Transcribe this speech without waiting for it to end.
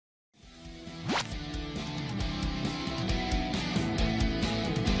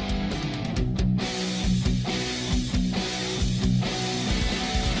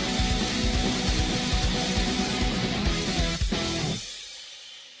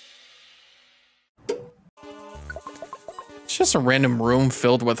It's just a random room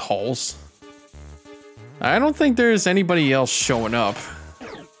filled with holes. I don't think there's anybody else showing up.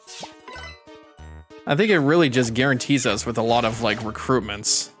 I think it really just guarantees us with a lot of like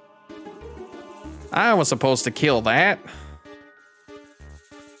recruitments. I was supposed to kill that.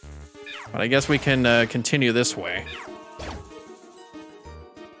 But I guess we can continue this way.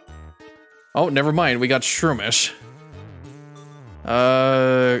 Oh, never mind. We got Shroomish.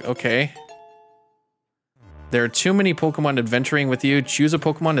 Okay. There are too many Pokemon adventuring with you. Choose a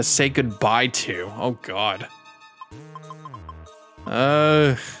Pokemon to say goodbye to. Oh, God.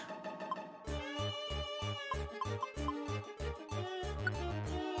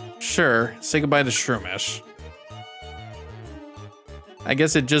 Sure. Say goodbye to Shroomish. I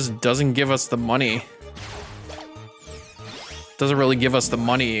guess it just doesn't give us the money. Doesn't really give us the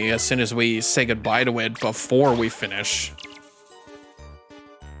money as soon as we say goodbye to it before we finish.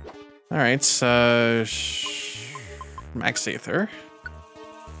 All right, Max Aether.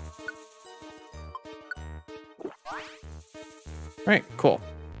 All right, cool.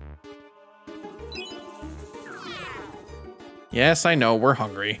 Yes, I know, we're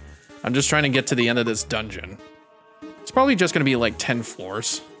hungry. I'm just trying to get to the end of this dungeon. It's probably just gonna be like 10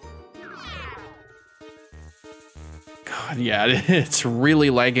 floors. God, yeah, it's really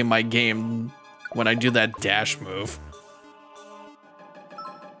lagging my game when I do that dash move.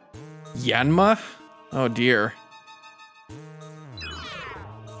 Yanma? Oh dear.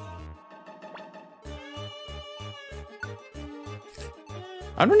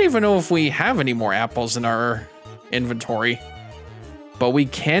 I don't even know if we have any more apples in our inventory, but we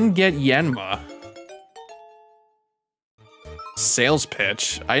can get Yanma. Sales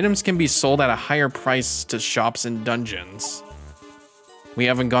pitch. Items can be sold at a higher price to shops and dungeons. We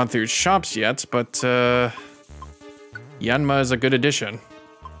haven't gone through shops yet, but Yanma is a good addition.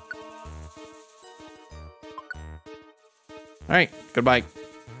 All right, goodbye.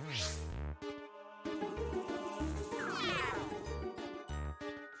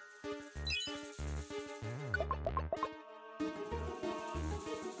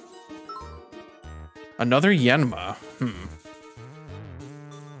 Another Yanma.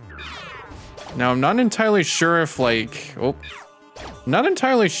 Now, I'm not entirely sure if, like... Oh. Not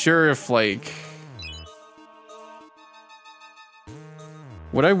entirely sure if, like...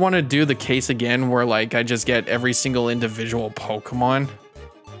 Would I want to do the case again where, like, I just get every single individual Pokemon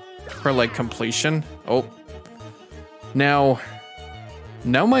for, like, completion? Oh. Now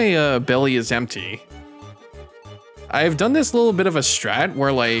my belly is empty. I've done this little bit of a strat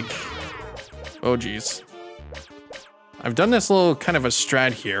where, like... Oh, geez. I've done this little kind of a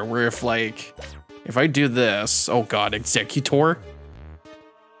strat here where if, like... If I do this... Oh, God. Executor?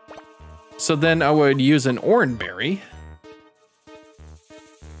 So then I would use an Oranberry.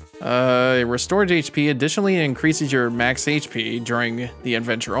 Restored HP. Additionally, it increases your max HP during the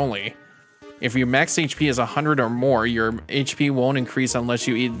adventure only. If your max HP is 100 or more, your HP won't increase unless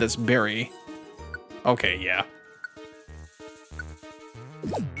you eat this berry. Okay, yeah.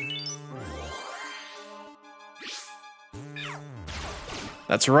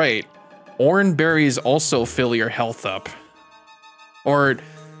 That's right. Orange berries also fill your health up. Or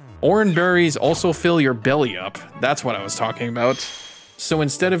orange berries also fill your belly up. That's what I was talking about. So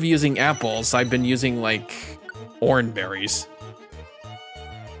instead of using apples, I've been using, like, orange berries.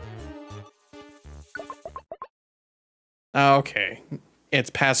 Okay. It's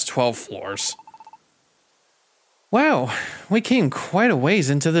past 12 floors. Wow, we came quite a ways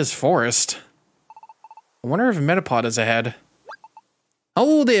into this forest. I wonder if Metapod is ahead.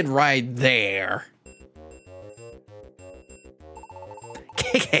 Hold it right there.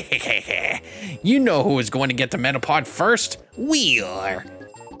 You know who is going to get the Metapod first? We are.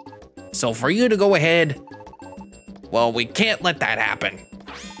 So for you to go ahead, well, we can't let that happen.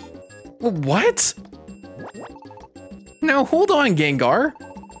 What? Now hold on, Gengar.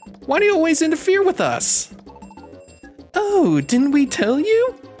 Why do you always interfere with us? Oh, didn't we tell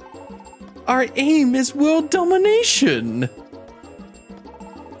you? Our aim is world domination.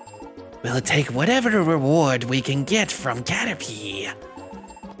 We'll take whatever reward we can get from Caterpie.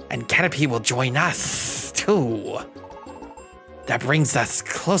 And Caterpie will join us, too. That brings us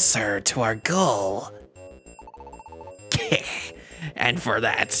closer to our goal. And for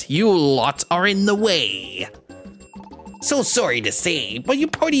that, you lot are in the way. So sorry to say, but your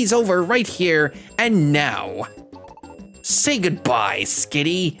party's over right here and now. Say goodbye,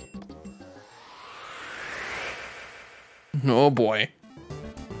 Skitty. Oh boy.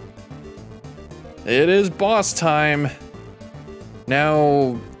 It is boss time.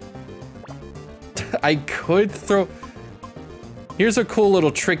 Now, I could throw... Here's a cool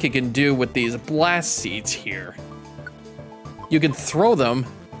little trick you can do with these blast seeds here. you can throw them,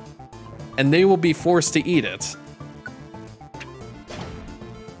 and they will be forced to eat it.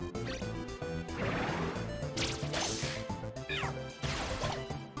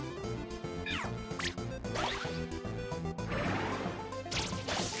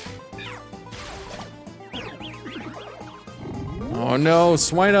 Oh no,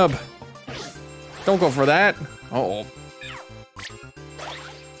 Swinub! Don't go for that. Uh-oh.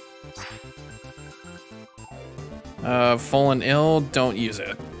 Fallen ill, don't use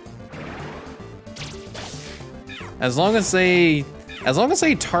it. As long as they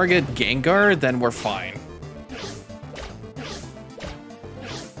target Gengar, then we're fine.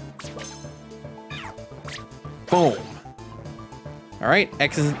 Boom. All right,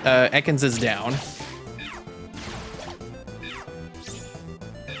 Ekans is down.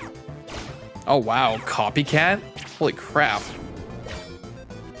 Oh wow, copycat? Holy crap.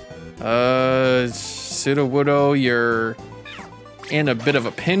 Sudowoodo, you're in a bit of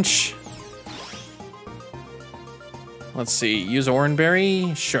a pinch. Let's see, use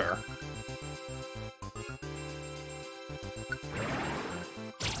Oranberry? Sure.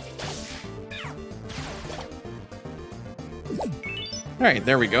 All right,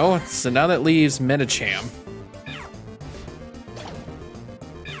 there we go. So now that leaves Medicham.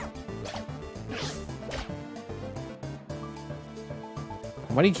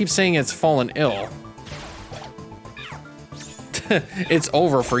 Why do you keep saying it's fallen ill? It's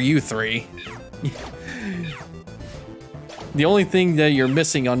over for you three. The only thing that you're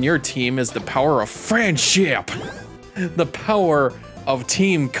missing on your team is the power of friendship. The power of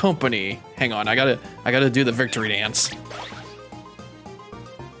team company. Hang on, I gotta do the victory dance.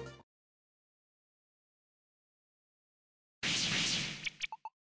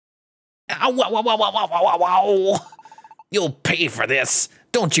 Ow, wow, wow, wow, wow, wow, wow. You'll pay for this.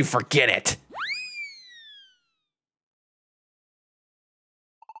 Don't you forget it.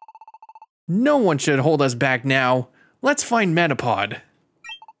 No one should hold us back now. Let's find Metapod.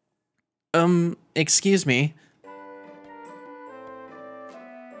 Excuse me.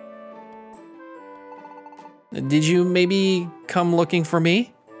 Did you maybe come looking for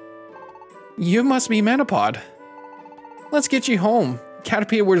me? You must be Metapod. Let's get you home.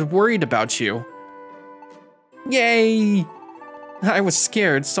 Caterpie was worried about you. Yay! I was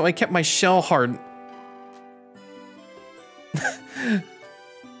scared, so I kept my shell hard.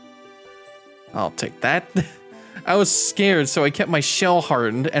 I'll take that. I was scared, so I kept my shell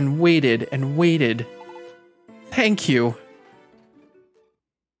hardened and waited and waited. Thank you.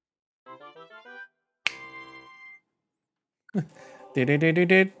 That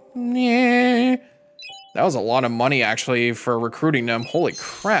was a lot of money, actually, for recruiting them. Holy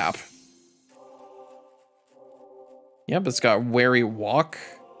crap. Yep, it's got Wary Walk.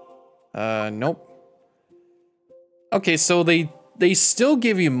 Nope. Okay, so they still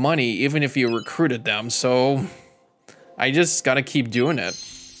give you money even if you recruited them, so I just gotta keep doing it.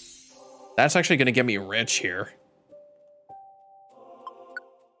 That's actually gonna get me rich here.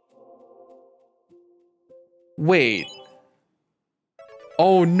 Wait.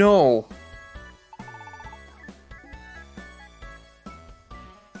 Oh no.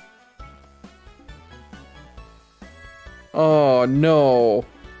 Oh no.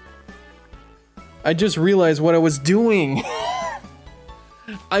 I just realized what I was doing.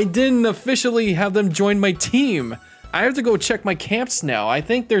 I didn't officially have them join my team. I have to go check my camps now. I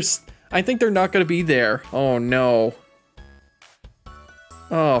think they're not gonna be there. Oh no.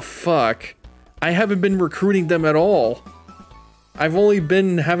 Oh fuck. I haven't been recruiting them at all. I've only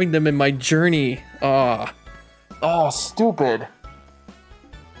been having them in my journey. Oh, stupid.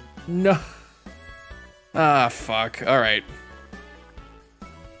 No. Ah, fuck. All right.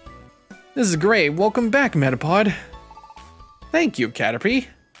 This is great. Welcome back, Metapod. Thank you, Caterpie.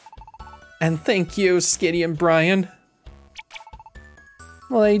 And thank you, Skitty and Brian.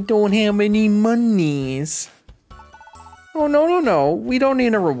 Well, I don't have any monies. Oh, no. We don't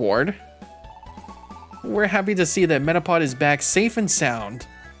need a reward. We're happy to see that Metapod is back safe and sound.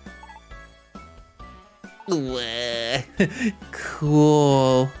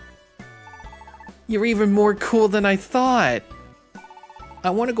 Cool. You're even more cool than I thought. I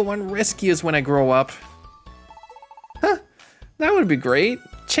want to go on rescues when I grow up. Huh, that would be great.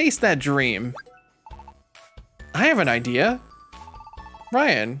 Chase that dream. I have an idea.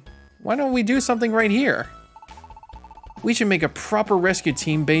 Ryan, why don't we do something right here? We should make a proper rescue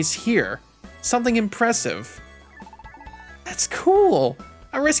team base here. Something impressive. That's cool.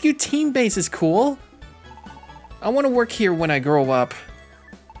 A rescue team base is cool. I want to work here when I grow up.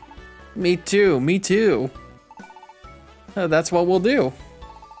 Me too. That's what we'll do.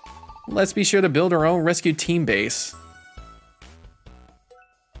 Let's be sure to build our own rescue team base.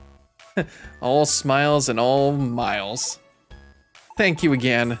 All smiles and all miles. Thank you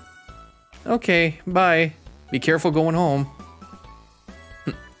again. Okay, bye. Be careful going home.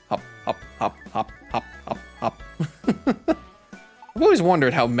 Hop, hop, hop, hop, hop, hop, hop. I've always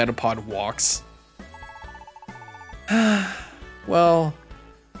wondered how Metapod walks. Well,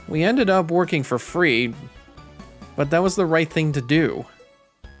 we ended up working for free, but that was the right thing to do.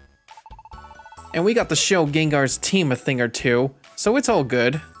 And we got to show Gengar's team a thing or two, so it's all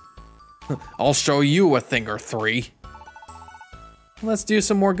good. I'll show you a thing or three. Let's do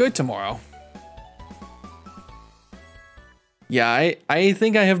some more good tomorrow. Yeah, I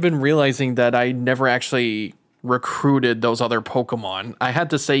think I have been realizing that I never actually recruited those other Pokemon. I had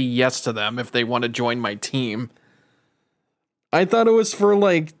to say yes to them if they want to join my team. I thought it was for,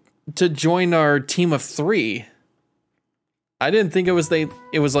 like, to join our team of 3. I didn't think it was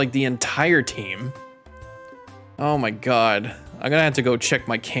like the entire team. Oh my god. I'm gonna have to go check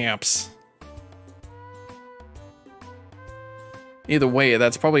my camps. Either way,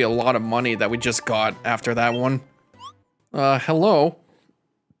 that's probably a lot of money that we just got after that one. Hello?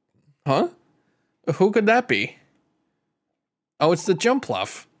 Huh? Who could that be? Oh, it's the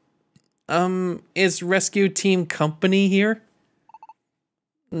Jumpluff. Is Rescue Team Company here?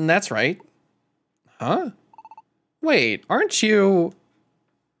 That's right. Huh? Wait, aren't you...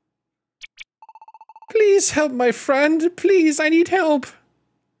 Please help my friend. Please, I need help.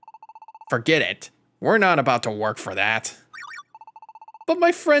 Forget it. We're not about to work for that. But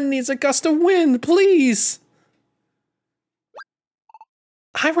my friend needs a gust of wind, please.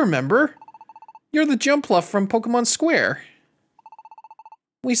 I remember. You're the Jumpluff from Pokemon Square.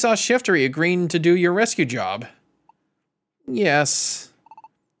 We saw Shiftery agreeing to do your rescue job. Yes.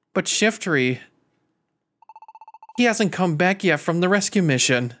 But Shiftery... He hasn't come back yet from the rescue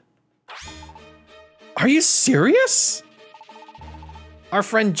mission. Are you serious? Our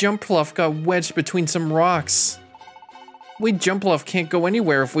friend Jumpluff got wedged between some rocks. We Jumpluff can't go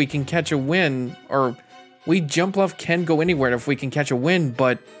anywhere if we can catch a wind, or we Jumpluff can go anywhere if we can catch a wind,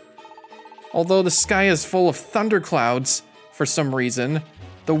 but although the sky is full of thunderclouds, for some reason,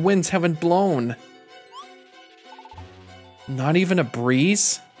 the winds haven't blown. Not even a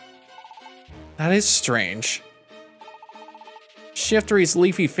breeze? That is strange. Shiftery's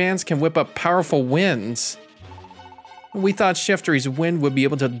leafy fans can whip up powerful winds. We thought Shiftery's wind would be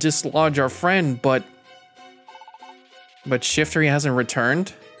able to dislodge our friend, but Shiftery hasn't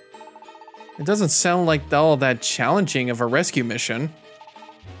returned? It doesn't sound like all that challenging of a rescue mission.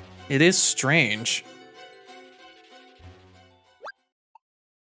 It is strange.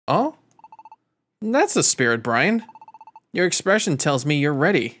 Oh? That's the spirit, Brian. Your expression tells me you're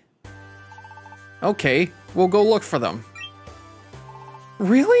ready. Okay, we'll go look for them.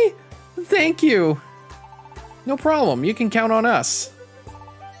 Really? Thank you. No problem, you can count on us.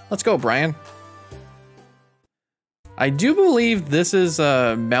 Let's go, Brian. I do believe this is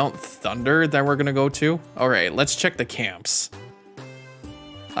Mount Thunder that we're gonna go to. All right, let's check the camps.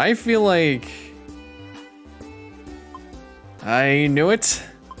 I feel like... I knew it.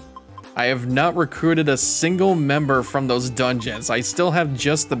 I have not recruited a single member from those dungeons. I still have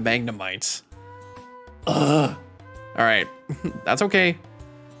just the Magnemites. Ugh. All right, that's okay.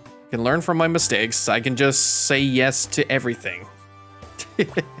 I can learn from my mistakes. I can just say yes to everything.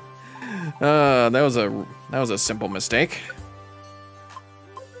 That was a simple mistake.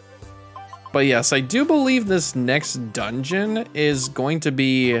 But yes, I do believe this next dungeon is going to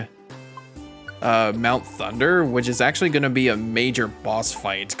be Mount Thunder, which is actually going to be a major boss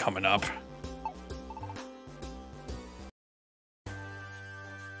fight coming up.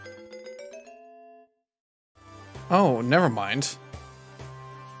 Oh, never mind.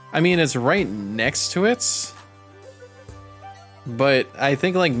 I mean, it's right next to it. But I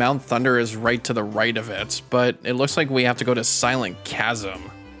think like Mount Thunder is right to the right of it. But it looks like we have to go to Silent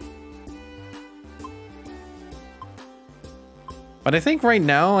Chasm. But I think right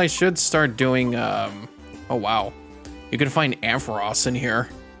now I should start doing, oh wow. You can find Ampharos in here.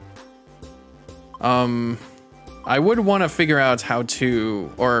 I would want to figure out how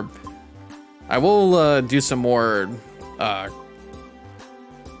to, or I will do some more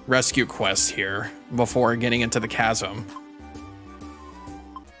rescue quests here before getting into the chasm.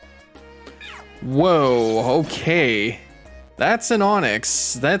 Whoa, okay. That's an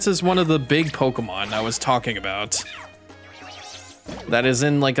Onyx. That is one of the big Pokemon I was talking about. That is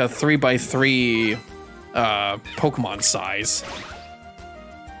in like a 3x3 Pokemon size.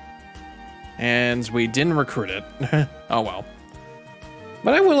 And we didn't recruit it. Oh well.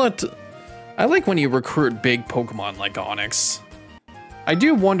 But I like when you recruit big Pokemon like Onyx. I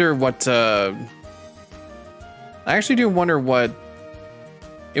do wonder what I actually do wonder what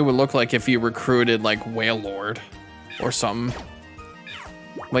it would look like if you recruited like Whale Lord or something.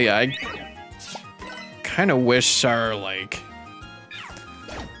 But yeah, I kind of wish our like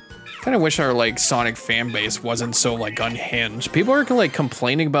Sonic fan base wasn't so like unhinged. People are like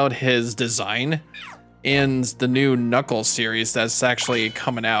complaining about his design in the new Knuckles series that's actually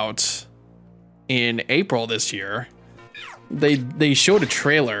coming out in April this year. They showed a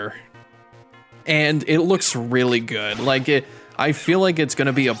trailer and it looks really good. Like I feel like it's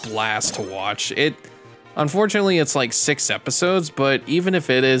gonna be a blast to watch. Unfortunately, it's like 6 episodes, but even if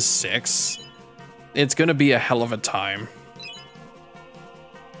it is 6, it's gonna be a hell of a time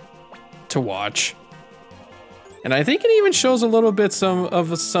to watch. And I think it even shows a little bit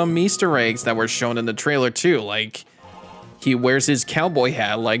some Easter eggs that were shown in the trailer too. Like he wears his cowboy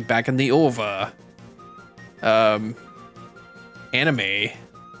hat like back in the OVA anime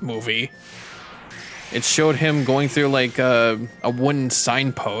movie. It showed him going through like a wooden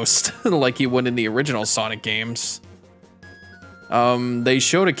signpost like he would in the original Sonic games. They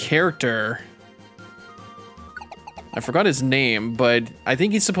showed a character, I forgot his name, but I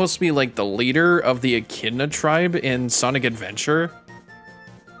think he's supposed to be like the leader of the Echidna tribe in Sonic Adventure.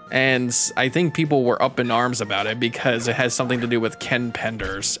 And I think people were up in arms about it because it has something to do with Ken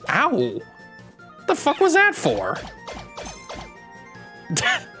Penders. Ow! What the fuck was that for?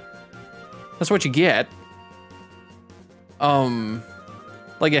 That's what you get.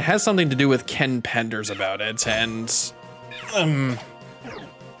 Like it has something to do with Ken Penders about it, and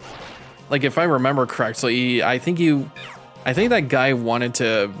like if I remember correctly, I think that guy wanted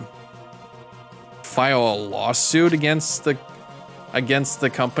to file a lawsuit against the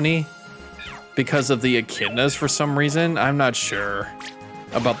company because of the echidnas for some reason. I'm not sure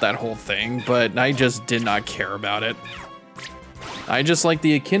about that whole thing, but I just did not care about it. I just like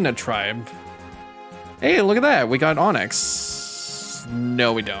the Echidna tribe. Hey, look at that. We got Onyx.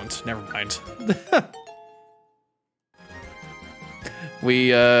 No, we don't. Never mind.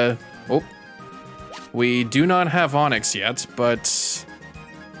 We do not have Onyx yet, but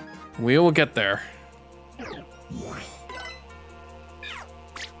we will get there.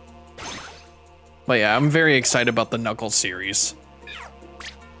 But yeah, I'm very excited about the Knuckles series.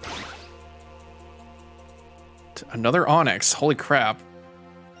 Another Onyx. Holy crap.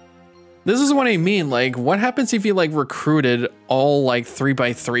 This is what I mean, like, what happens if you, like, recruited all, like,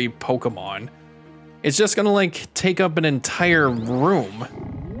 3x3 Pokemon? It's just gonna, like, take up an entire room.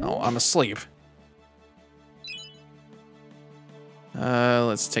 Oh, I'm asleep.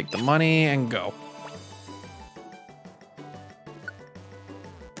 Let's take the money and go.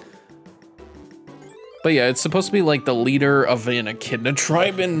 But yeah, it's supposed to be, like, the leader of an Echidna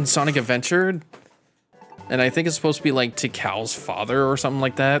tribe in Sonic Adventure. And I think it's supposed to be, like, Tikal's father or something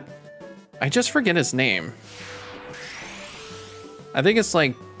like that. I just forget his name. I think it's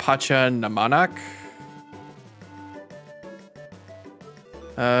like Pacha Namanak.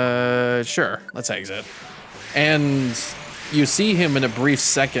 Sure, let's exit. And you see him in a brief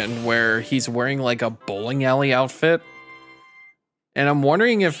second where he's wearing like a bowling alley outfit. And I'm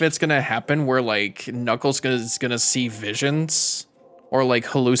wondering if it's gonna happen where like Knuckles is gonna see visions or like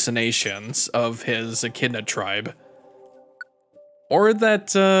hallucinations of his Echidna tribe. Or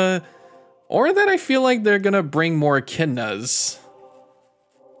that I feel like they're gonna bring more echidnas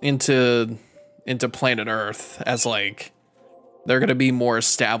into planet Earth as like they're gonna be more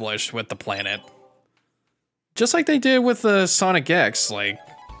established with the planet. Just like they did with the Sonic X, like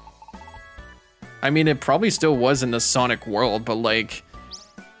I mean it probably still was in the Sonic world, but like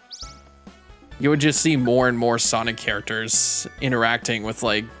you would just see more and more Sonic characters interacting with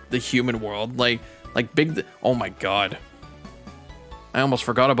like the human world. Like Big oh my god. I almost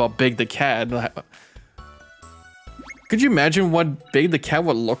forgot about Big the Cat. Could you imagine what Big the Cat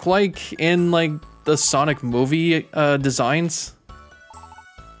would look like in like the Sonic movie designs?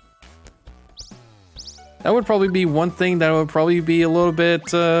 That would probably be one thing that I would probably be a little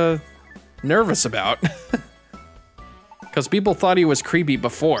bit nervous about. Because people thought he was creepy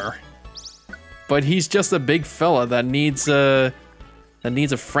before. But he's just a big fella that needs a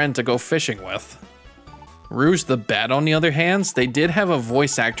friend to go fishing with. Rouge the Bat, on the other hand, they did have a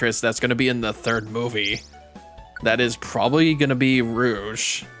voice actress that's going to be in the 3rd movie. That is probably going to be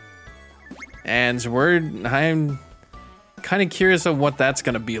Rouge. And I'm kind of curious of what that's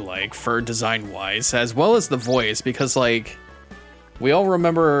going to be like for design-wise, as well as the voice, because, like, we all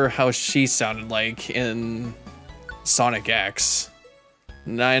remember how she sounded like in Sonic X.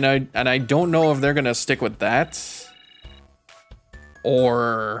 And I don't know if they're going to stick with that,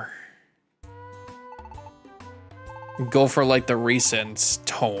 or go for like the recent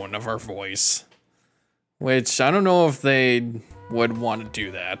tone of her voice, which I don't know if they would want to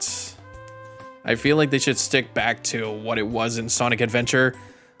do that. I feel like they should stick back to what it was in Sonic Adventure.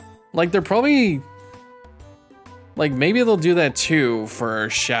 Like, they're probably... Like, maybe they'll do that too for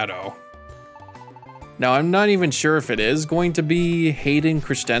Shadow. Now, I'm not even sure if it is going to be Hayden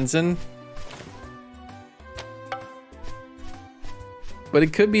Christensen. But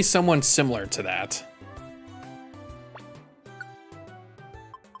it could be someone similar to that.